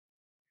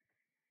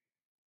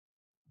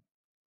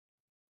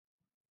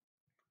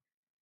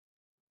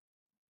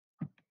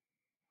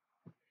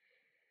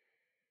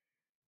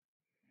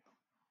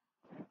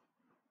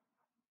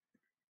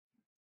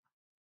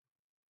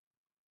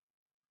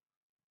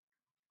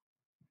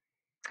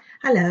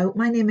Hello,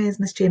 my name is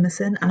Ms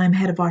Jamieson and I'm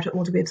Head of Art at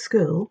Aldergrove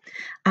School,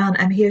 and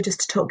I'm here just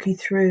to talk you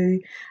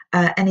through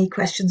any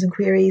questions and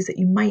queries that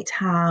you might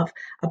have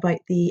about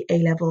the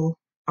A-level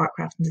Art,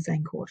 Craft and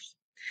Design course.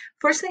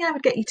 First thing I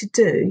would get you to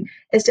do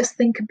is just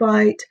think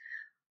about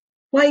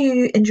why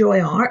you enjoy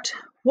art.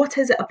 What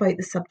is it about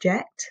the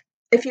subject?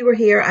 If you were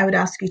here, I would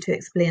ask you to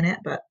explain it,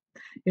 but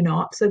you're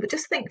not. But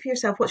just think for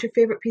yourself, what's your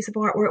favourite piece of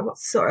artwork? What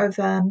sort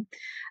of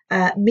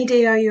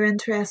media you're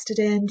interested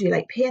in? Do you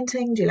like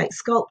painting? Do you like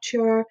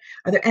sculpture?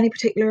 Are there any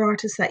particular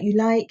artists that you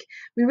like?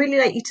 We really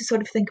like you to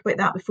sort of think about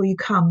that before you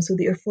come so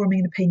that you're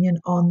forming an opinion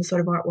on the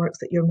sort of artworks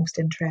that you're most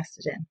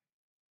interested in.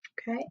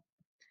 Okay.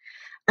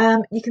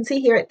 You can see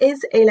here it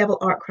is A-level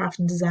Art, Craft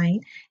and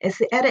Design. It's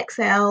the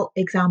EdXL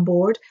exam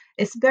board.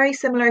 It's very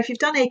similar if you've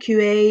done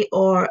AQA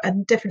or a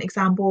different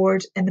exam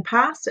board in the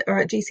past or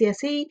at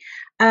GCSE.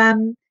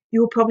 You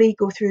will probably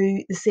go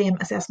through the same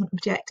assessment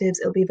objectives.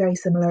 It'll be a very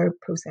similar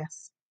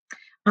process.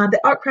 And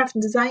the Art, Craft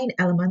and Design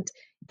element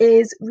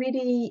is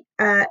really,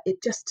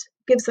 it just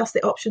gives us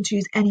the option to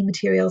use any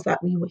materials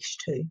that we wish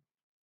to.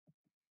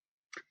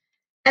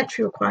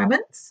 Entry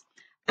requirements.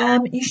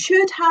 You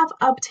should have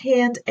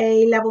obtained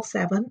a level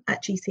 7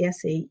 at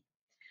GCSE.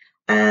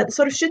 The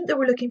sort of student that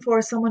we're looking for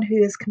is someone who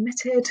is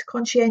committed,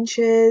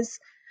 conscientious,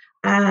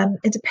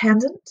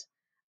 independent,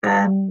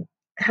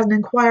 has an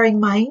inquiring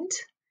mind,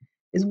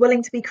 is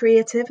willing to be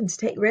creative and to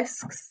take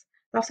risks.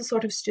 That's the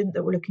sort of student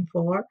that we're looking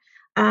for.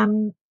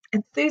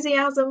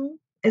 Enthusiasm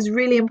is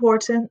really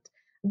important.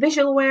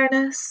 Visual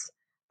awareness,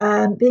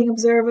 being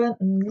observant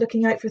and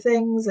looking out for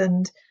things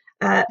and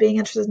being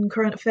interested in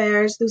current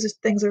affairs, those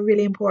things are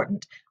really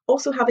important.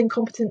 Also having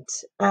competent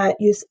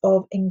use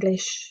of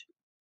English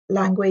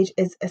language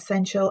is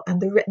essential, and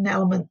the written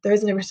element, there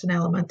isn't a written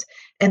element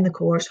in the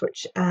course,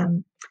 which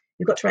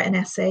you've got to write an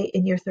essay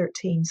in year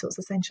 13, so it's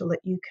essential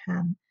that you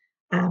can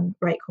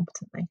write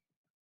competently.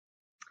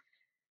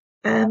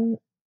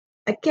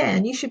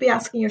 Again, you should be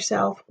asking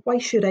yourself, why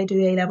should I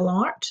do A-level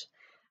art?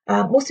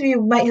 Most of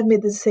you might have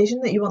made the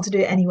decision that you want to do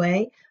it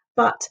anyway,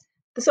 but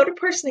the sort of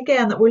person,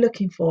 again, that we're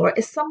looking for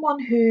is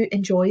someone who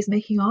enjoys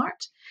making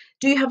art.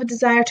 Do you have a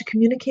desire to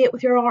communicate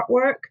with your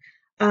artwork?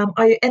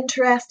 Are you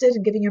interested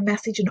in giving your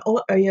message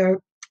or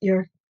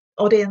your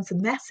audience a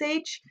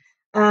message?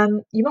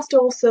 You must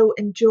also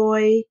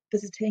enjoy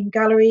visiting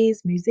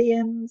galleries,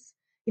 museums.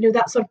 You know,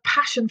 that sort of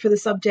passion for the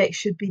subject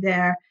should be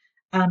there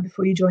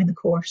before you join the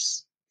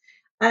course.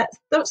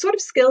 The sort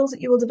of skills that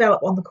you will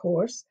develop on the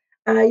course,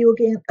 you will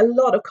gain a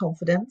lot of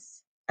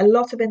confidence, a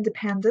lot of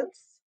independence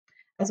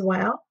as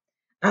well.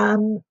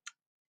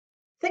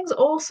 Things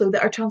also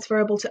that are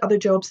transferable to other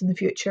jobs in the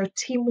future: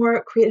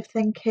 teamwork, creative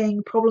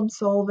thinking, problem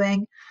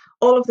solving,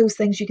 all of those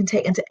things you can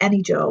take into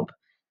any job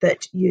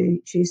that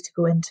you choose to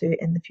go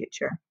into in the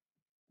future.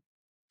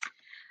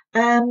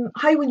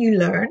 How will you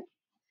learn?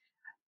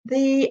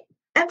 The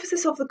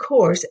emphasis of the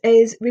course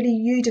is really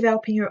you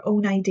developing your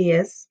own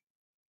ideas.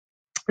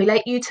 We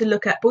like you to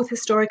look at both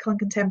historical and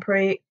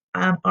contemporary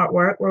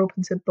artwork. We're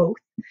open to both.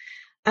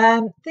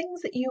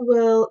 Things that you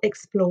will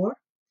explore.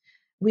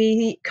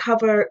 We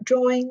cover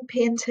drawing,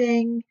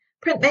 painting,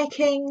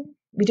 printmaking.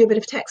 We do a bit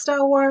of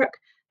textile work,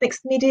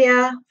 mixed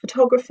media,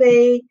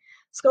 photography,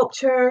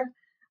 sculpture.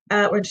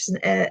 We're interested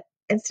in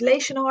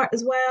installation art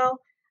as well.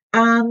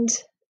 And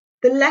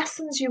the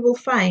lessons you will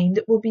find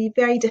will be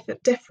very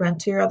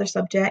different to your other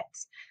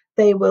subjects.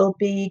 They will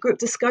be group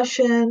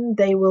discussion,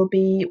 they will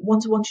be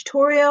one-to-one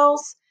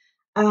tutorials,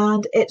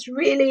 and it's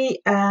really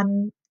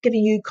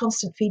giving you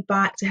constant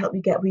feedback to help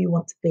you get where you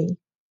want to be.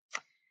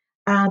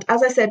 And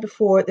as I said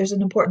before, there's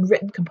an important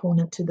written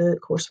component to the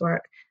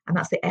coursework, and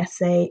that's the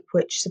essay,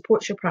 which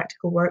supports your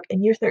practical work.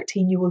 In year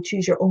 13, you will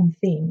choose your own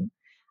theme,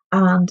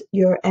 and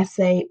your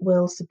essay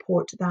will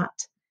support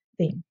that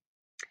theme.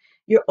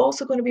 You're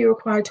also going to be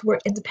required to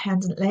work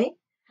independently,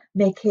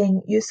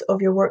 making use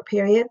of your work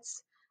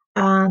periods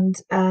and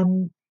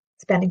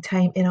spending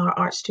time in our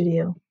art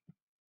studio.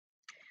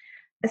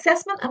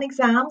 Assessment and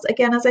exams,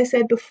 again, as I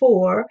said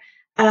before,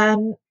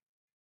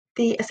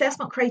 the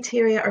assessment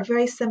criteria are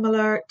very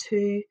similar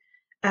to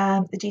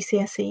the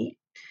GCSE,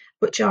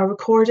 which are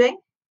recording,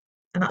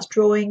 and that's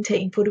drawing,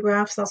 taking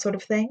photographs, that sort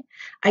of thing.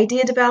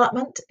 Idea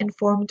development,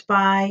 informed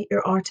by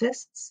your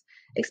artists.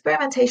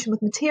 Experimentation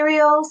with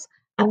materials,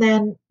 and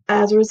then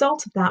as a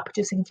result of that,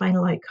 producing a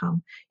final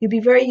outcome. You'll be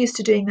very used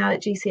to doing that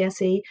at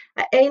GCSE.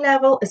 At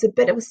A-level, it's a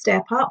bit of a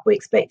step up. We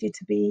expect you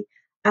to be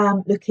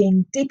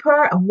looking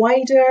deeper and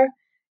wider.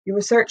 Your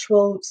research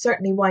will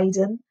certainly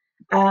widen,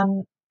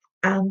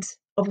 and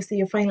obviously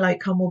your final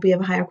outcome will be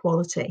of a higher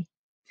quality.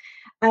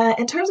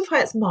 In terms of how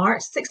it's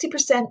marked,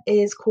 60%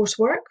 is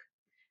coursework,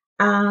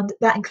 and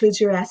that includes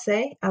your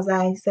essay, as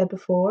I said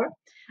before,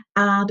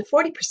 and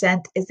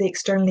 40% is the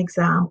external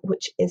exam,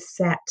 which is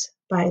set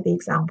by the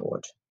exam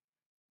board.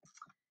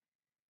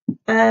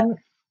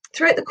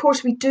 Throughout the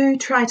course, we do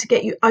try to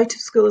get you out of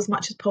school as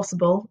much as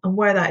possible, and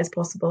where that is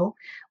possible.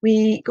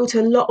 We go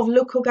to a lot of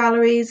local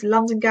galleries,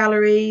 London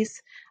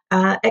galleries,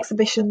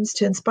 exhibitions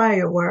to inspire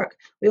your work.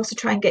 We also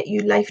try and get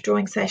you life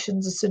drawing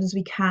sessions as soon as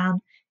we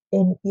can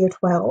in year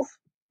 12.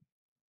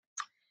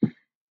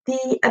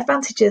 the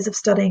advantages of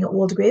studying at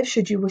Waldegrave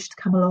should you wish to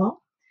come along.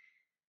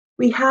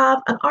 We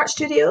have an art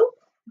studio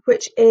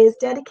which is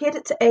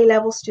dedicated to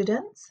A-level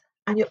students,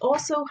 and you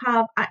also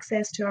have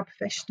access to our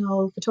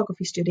professional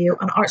photography studio,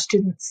 and art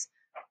students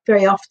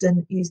very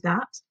often use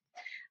that.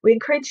 We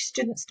encourage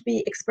students to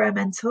be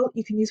experimental.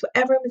 You can use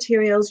whatever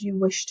materials you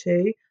wish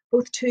to,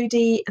 both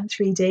 2D and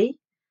 3D.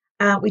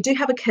 We do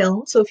have a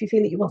kiln, so if you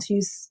feel that you want to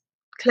use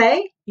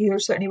clay, you're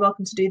certainly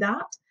welcome to do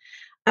that.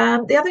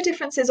 The other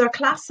difference is our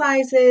class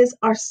sizes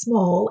are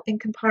small in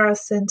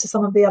comparison to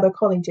some of the other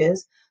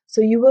colleges, so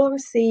you will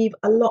receive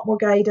a lot more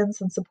guidance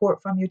and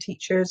support from your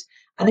teachers.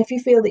 And if you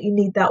feel that you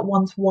need that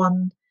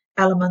one-to-one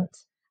element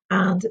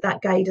and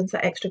that guidance,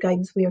 that extra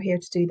guidance, we are here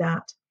to do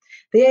that.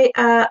 The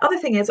other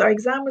thing is our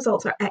exam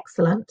results are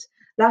excellent.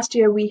 Last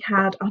year we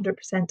had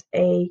 100%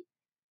 A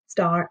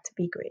star to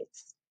B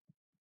grades.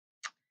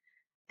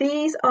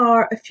 These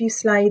are a few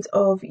slides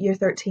of Year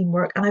 13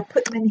 work, and I've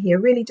put them in here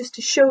really just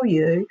to show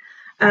you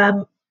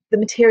the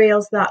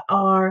materials that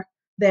are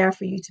there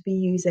for you to be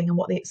using and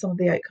what some of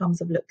the outcomes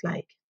have looked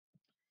like.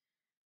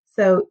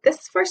 So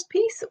this first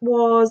piece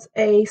was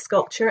a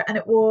sculpture, and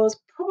it was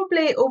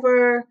probably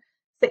over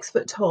 6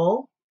 foot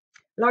tall,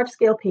 large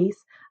scale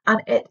piece,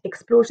 and it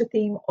explores the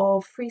theme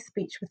of free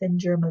speech within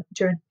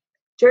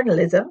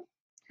journalism.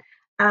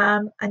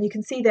 And you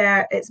can see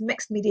there it's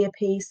mixed media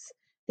piece.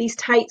 These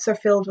tights are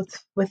filled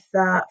with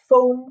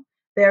foam.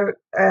 They're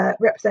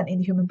representing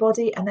the human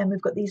body, and then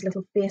we've got these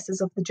little faces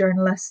of the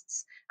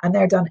journalists, and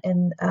they're done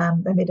in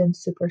they're made in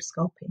super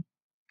sculpey.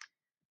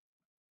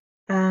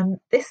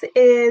 This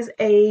is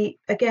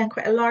again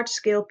quite a large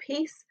scale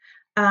piece,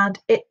 and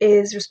it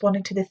is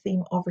responding to the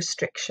theme of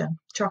restriction,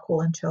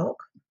 charcoal and chalk.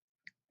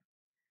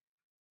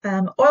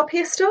 Oil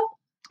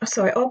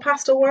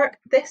pastel work.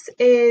 This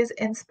is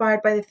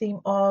inspired by the theme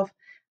of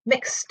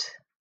mixed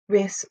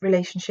race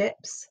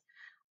relationships,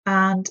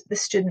 and the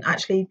student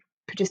actually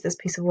produced this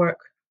piece of work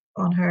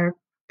on her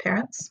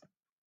parents.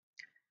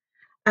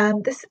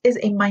 This is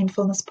a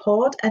mindfulness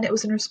pod, and it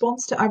was in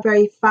response to our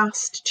very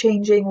fast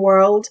changing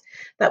world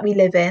that we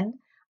live in,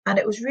 and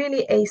it was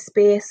really a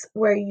space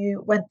where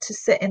you went to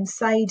sit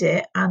inside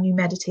it and you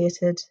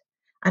meditated,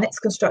 and it's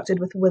constructed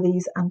with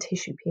willies and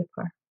tissue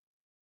paper.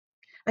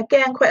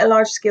 Again, quite a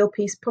large scale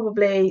piece,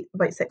 probably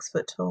about 6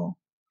 foot tall.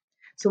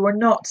 So we're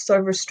not sort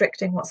of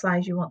restricting what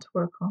size you want to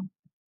work on.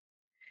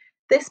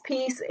 This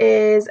piece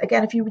is,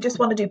 again, if you just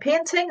want to do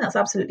painting, that's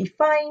absolutely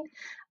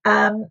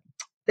fine.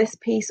 This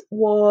piece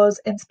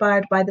was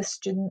inspired by the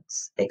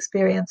students'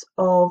 experience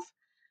of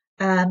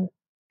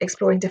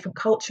exploring different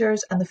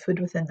cultures and the food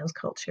within those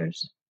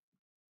cultures.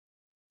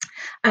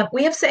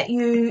 We have set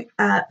you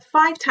 5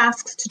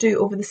 tasks to do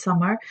over the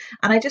summer,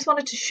 and I just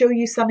wanted to show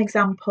you some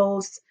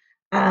examples.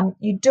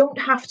 You don't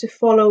have to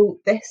follow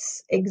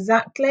this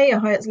exactly or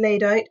how it's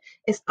laid out.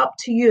 It's up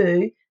to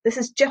you. This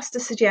is just a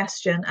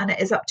suggestion, and it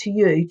is up to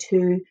you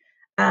to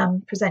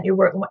present your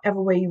work in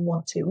whatever way you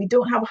want to. We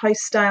don't have a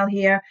house style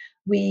here.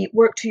 We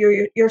work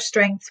to your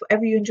strengths,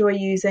 whatever you enjoy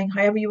using,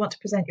 however you want to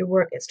present your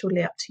work, it's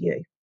totally up to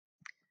you.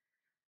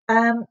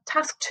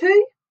 Task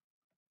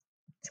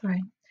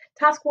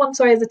one,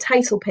 is a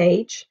title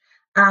page,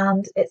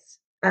 and it's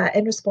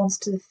in response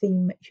to the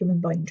theme human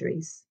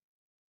boundaries.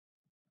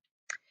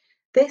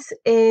 This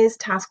is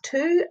task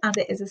 2, and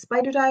it is a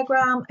spider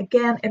diagram,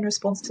 again in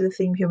response to the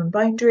theme human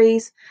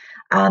boundaries.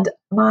 And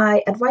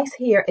my advice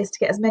here is to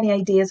get as many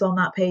ideas on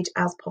that page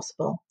as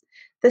possible.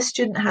 This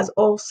student has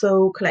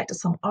also collected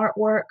some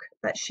artwork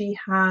that she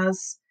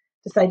has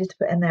decided to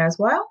put in there as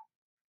well.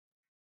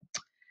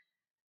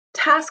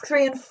 Task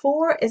 3 and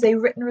 4 is a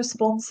written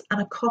response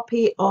and a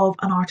copy of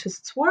an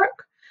artist's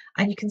work.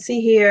 And you can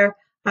see here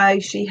how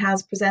she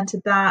has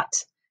presented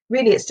that.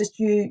 Really, it's just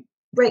you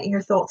writing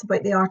your thoughts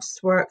about the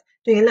artist's work,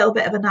 doing a little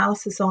bit of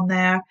analysis on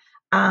there,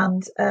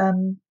 and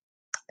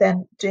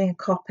then doing a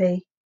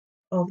copy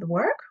of the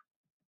work.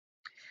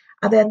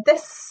 And then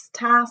this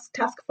task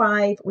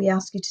 5, we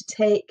ask you to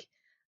take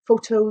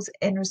photos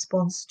in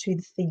response to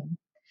the theme.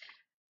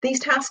 These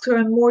tasks are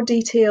in more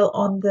detail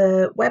on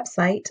the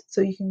website,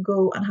 so you can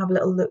go and have a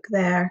little look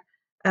there,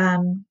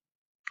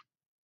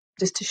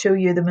 just to show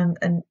you them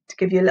and to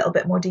give you a little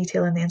bit more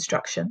detail in the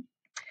instruction.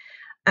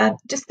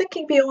 Just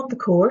thinking beyond the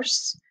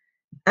course,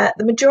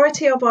 the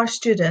majority of our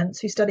students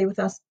who study with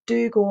us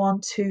do go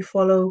on to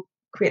follow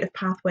creative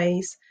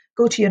pathways,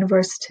 go to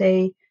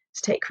university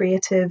to take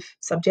creative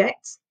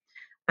subjects.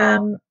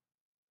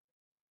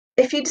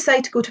 If you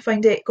decide to go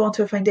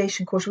onto a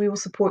foundation course, we will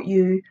support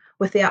you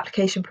with the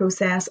application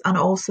process and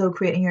also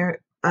creating your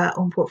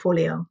own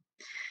portfolio.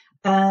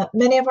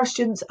 Many of our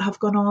students have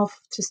gone off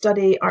to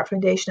study Art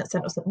Foundation at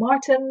St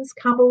Martin's,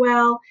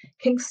 Camberwell,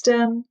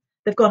 Kingston.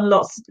 They've gone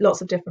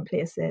lots of different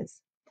places.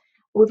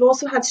 We've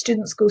also had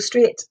students go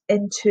straight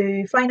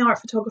into fine art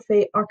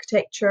photography,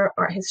 architecture,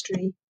 art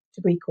history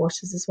degree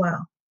courses as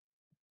well.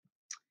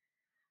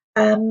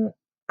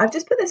 I've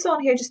just put this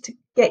on here just to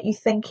get you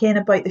thinking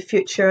about the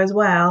future as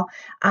well,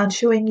 and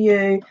showing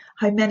you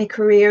how many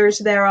careers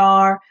there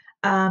are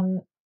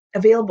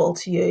available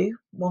to you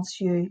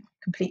once you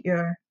complete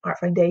your Art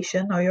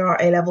Foundation or your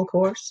Art A-level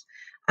course.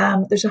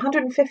 There's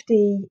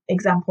 150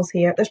 examples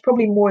here. There's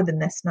probably more than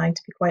this now,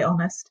 to be quite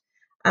honest.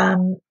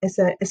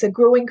 It's a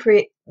growing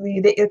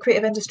the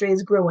creative industry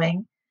is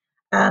growing.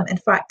 In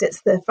fact,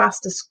 it's the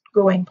fastest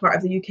growing part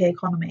of the UK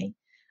economy,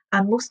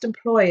 and most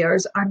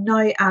employers are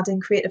now adding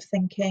creative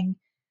thinking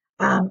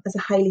as a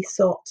highly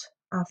sought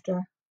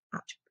after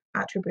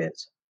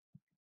attribute.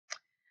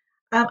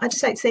 I'd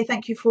just like to say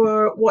thank you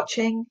for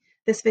watching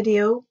this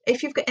video.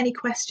 If you've got any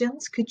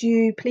questions, could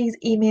you please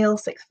email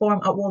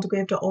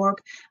sixthform@waldegrave.org,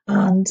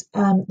 and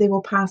they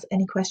will pass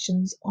any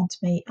questions on to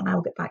me, and I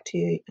will get back to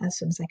you as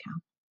soon as I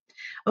can.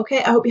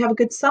 Okay, I hope you have a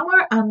good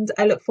summer, and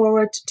I look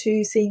forward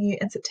to seeing you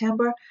in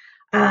September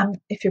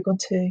if you're going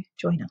to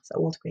join us at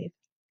Waldegrave.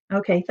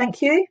 Okay,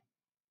 thank you.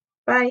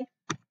 Bye.